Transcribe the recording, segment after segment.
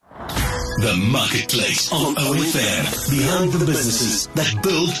The Marketplace on OFM. Behind the businesses that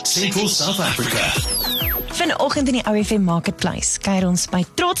build Central South Africa. Vanoggend in die OFM Marketplace kuier ons by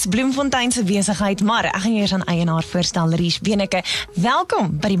trots Bloemfontein se besigheid, maar ek gaan eers aan eienaar voorstel, Leriche Beneke.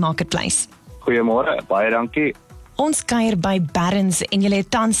 Welkom by die Marketplace. Goeiemôre, baie dankie. Ons kuier by Barrens en julle het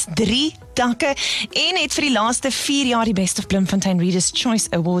tans 3 takke en het vir die laaste 4 jaar die Best of Bloemfontein Readers Choice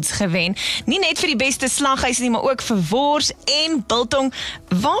Awards gewen. Nie net vir die beste slaghuis nie, maar ook vir wors en biltong.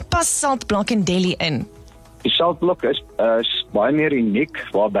 Waar pas saltblok en deli in? Die saltblok is baie meer uniek,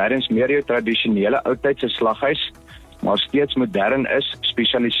 waar Barrens meer jou tradisionele oudtydse slaghuis, maar steeds modern is,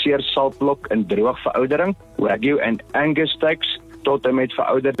 spesialiseer saltblok in droogveroudering, Wagyu en Angus steaks, tot en met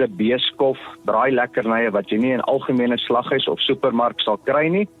verouderde beeskof, braai lekkernye wat jy nie in algemene slaghuis of supermark sal kry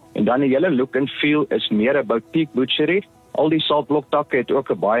nie. En dan die hele look and feel is meer 'n boutique butchery. Al die saltbloktakke het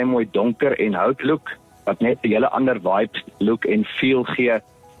ook 'n baie mooi donker en hout look, wat net 'n hele ander vibe, look en feel gee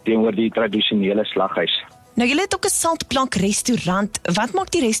teenoor die tradisionele slaghuis. Nou, julle het ook 'n saltblok restaurant. Wat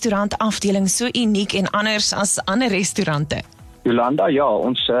maak die restaurantafdeling so uniek en anders as ander restaurante? Yolanda, ja,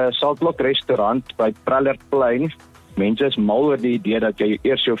 ons saltblok restaurant by Prellerplein. Mense is mal oor die idee dat jy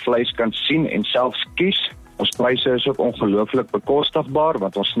eers jou vleis kan sien en selfs kies. Ons pryse is ook ongelooflik bekostigbaar,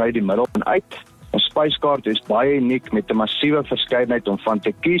 want ons sny die middel uit. Ons spyskaart is baie uniek met 'n massiewe verskeidenheid om van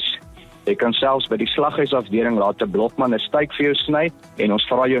te kies. Jy kan selfs by die slaghuisafdeling laat 'n blokman 'n steak vir jou sny en ons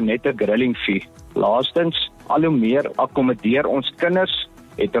vra jou net 'n grilling fee. Laastens, al hoe meer akkommodeer ons kinders,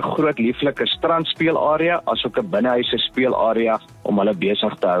 het 'n groot lieflike strandspeelarea asook 'n binnehuise speelarea om hulle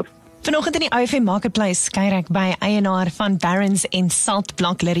besig te hou. Vanoggend in die OFM Marketplace kuier ek by eienaar van Barrens en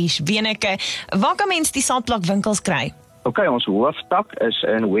Saltblok, Leriche Beneke. Waar kan mens die saltblok winkels kry? Okay, ons hooftak is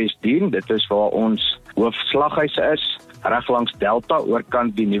in Westdene. Dit is waar ons hoofslaghuise is, reg langs Delta,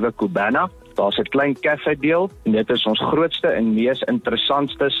 oorkant die nuwe Kubana. Daar's 'n klein cafe deel en dit is ons grootste en mees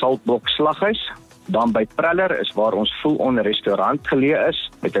interessantste saltblok slaghuis. Dan by Preller is waar ons full-on restaurant geleë is,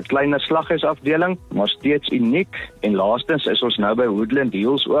 met 'n kleiner slaghuisafdeling, maar steeds uniek. En laastens is ons nou by Woodland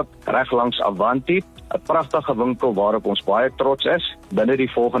Hills oop, reg langs Avanti, 'n pragtige winkel waarop ons baie trots is. Binne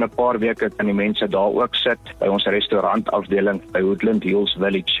die volgende paar weke kan die mense daar ook sit by ons restaurantafdeling by Woodland Hills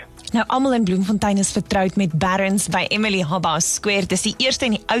Village. Nou, almal in Bloemfontein is vertroud met Barrens by Emily Habas Square. Dis die eerste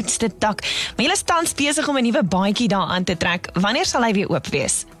en die oudste tak, maar julle is tans besig om 'n nuwe baadjie daar aan te trek. Wanneer sal hy weer oop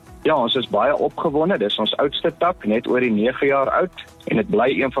wees? Ja, ons is baie opgewonde. Dis ons oudste tak, net oor die 9 jaar oud. En dit bly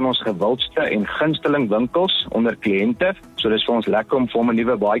een van ons gewildste en gunsteling winkels onder kliënte. So dis vir ons lekker om vir hom 'n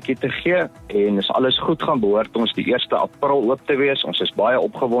nuwe baadjie te gee. En as alles goed gaan, behoort ons die 1 April oop te wees. Ons is baie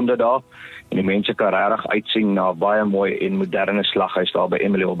opgewonde daar. En die mense kan regtig uitsien na baie mooi en moderne slaghuis daar by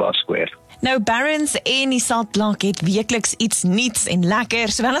Emily Habas Square. Nou, Barrens en die saltblok het weekliks iets nuuts en lekker,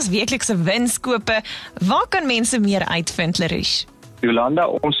 sowel as weeklikse winskope. Waar kan mense meer uitvind, Leriche? Yolanda,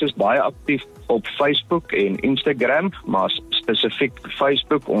 ons is baie aktief op Facebook en Instagram, maar spesifiek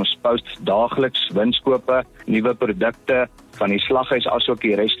Facebook. Ons post daagliks winskope, nuwe produkte van die slaghuis asook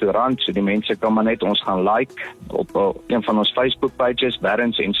die restaurant, so die mense kan maar net ons gaan like op een van ons Facebook pages,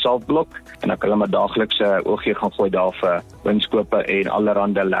 Barrens en Saltblok, en dan kan hulle maar daagliks 'n oogie gaan gooi daar vir winskope en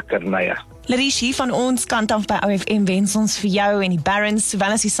allerhande lekkernye. Leriche, hier van ons kant af by OFM wens ons vir jou en die Barrens,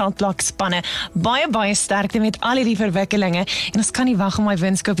 sowel as die Saltblok spanne, baie sterkte met al hierdie verwikkelinge, en ons kan nie wag om my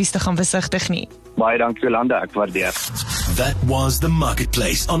winskopies te gaan besigtig nie. Baie dankie, Yolanda, ek waardeer. That was the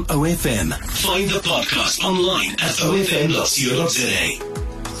Marketplace on OFM. Find the podcast online at ofm.co.za.